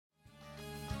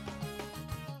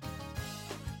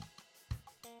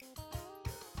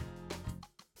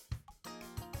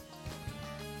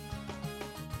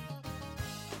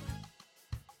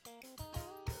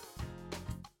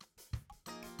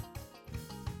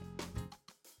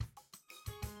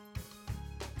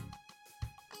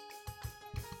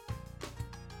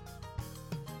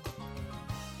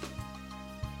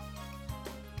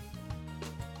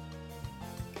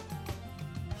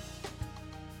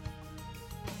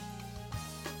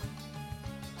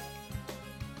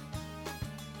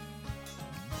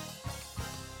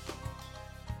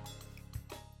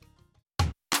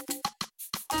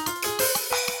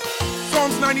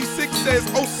96 says,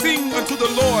 oh, sing unto the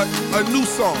Lord a new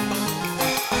song.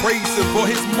 Praise him for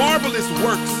his marvelous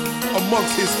works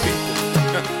amongst his people.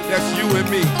 That's you and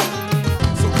me.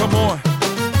 So come on,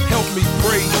 help me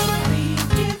praise. We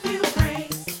give you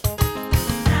praise,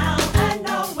 now and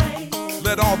always.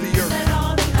 Let all the earth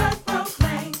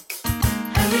Proclaim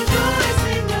and rejoice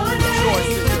in your name.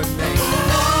 rejoice in your name.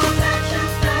 All that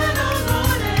you've done, oh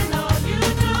Lord, and all you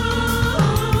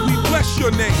do. We bless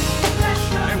your name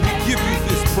and we give you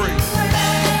this praise.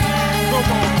 Come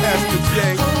on, Pastor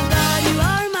J. Oh God, you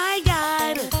are my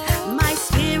God. My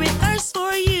spirit thirsts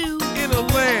for you. In a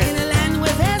land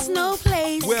where there's no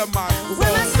place where my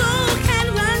soul can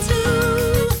run to.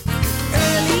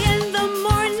 Early in the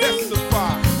morning,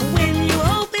 testify when you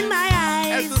open my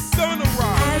eyes, as the sun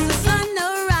arises.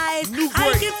 New grace. I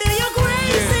can feel your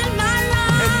grace in my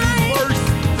And life. new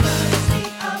mercy. Mercy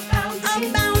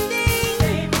abounding,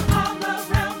 favor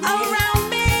all around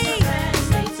me.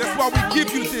 That's why we give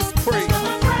you this praise.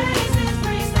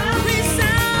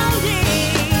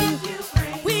 Resounding,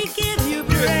 we give you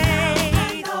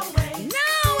praise.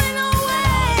 Now and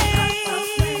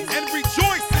always. And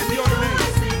rejoice in your name.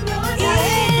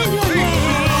 In your name.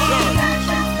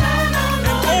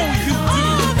 And all you do.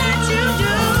 All that you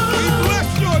do. We bless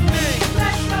your name.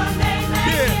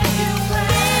 Yeah.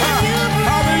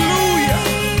 Hallelujah.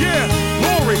 Yeah.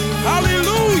 Glory.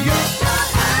 Hallelujah.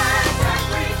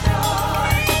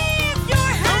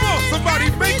 Come on, somebody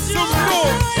make some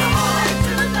noise.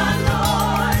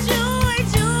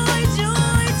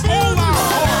 All our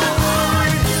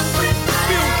hearts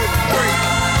filled with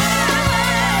praise.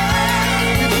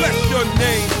 We bless your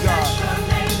name, God.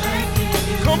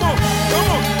 Come on, come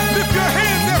on. Lift your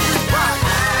hands, everybody.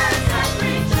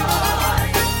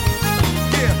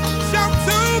 Yeah. Shout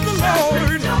to the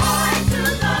Lord.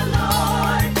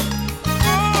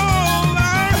 All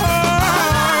our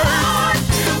hearts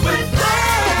filled with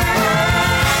praise.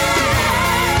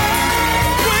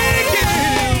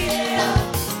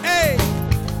 Hey,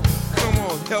 come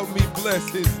on, help me bless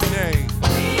his name.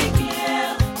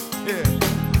 Yeah.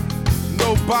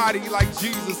 Nobody like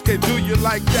Jesus can do you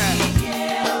like that. Yeah.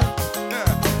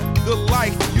 The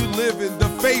life you live in, the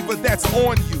favor that's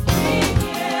on you.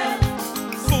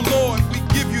 So Lord, we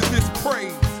give you this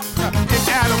praise in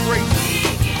adoration.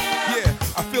 Yeah,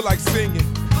 I feel like singing.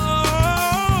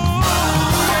 Oh,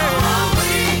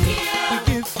 yeah. We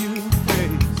give you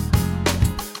praise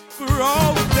for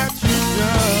all that you've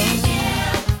done.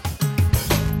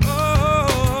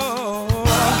 Oh,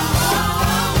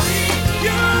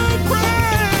 your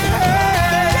praise.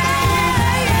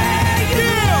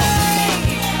 Yeah.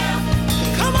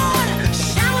 Come on,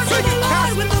 shout to the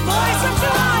Lord with the voice of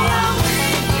triumph.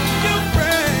 Your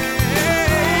praise.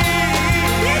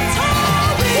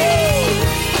 Victory.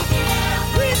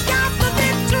 We've got the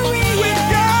victory. We've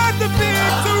got the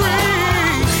victory.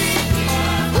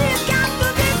 We've got the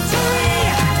victory.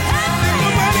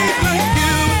 Nobody like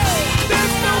you.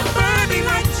 There's nobody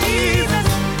like Jesus.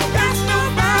 There's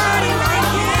nobody like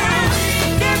him.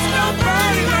 There's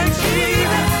nobody like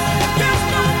Jesus. There's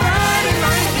nobody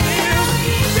like him.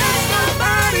 There's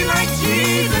nobody like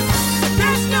Jesus.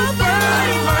 There's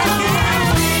nobody like him.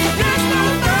 There's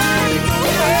nobody,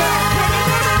 nobody.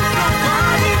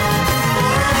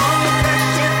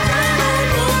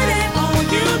 All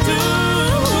you do.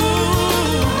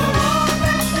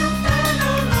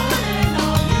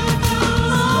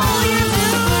 All you do.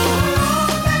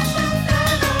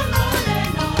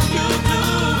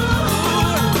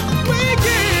 We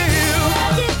give.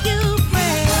 Give you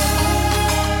praise.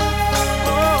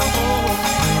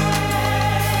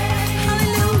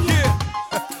 Hallelujah.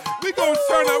 Yeah. We gonna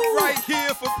turn up right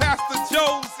here for Pastor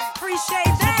Josie.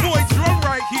 Appreciate that. Boy,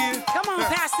 Drumwright here. Come on,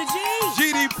 Pastor G.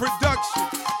 GD Production.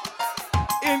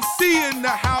 MC in the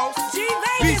house. G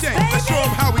Vegas, BJ, let's show them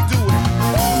how we do it.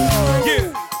 Yeah.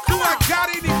 Do I got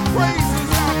any praisers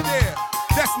out there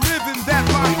that's living that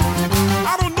life?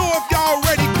 I don't know if y'all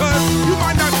ready, cause you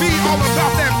might not be all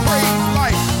about that praise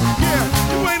life. Yeah,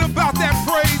 you ain't about that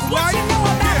praise What life. you know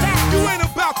about Yeah, that? you ain't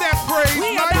about that praise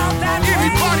We life. about that praise.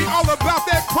 Anybody all about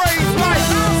that praise life?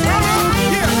 Turn up,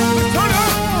 yeah, turn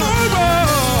up.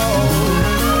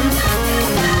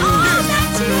 All that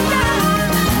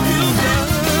you done.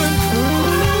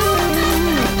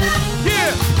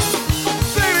 Yeah.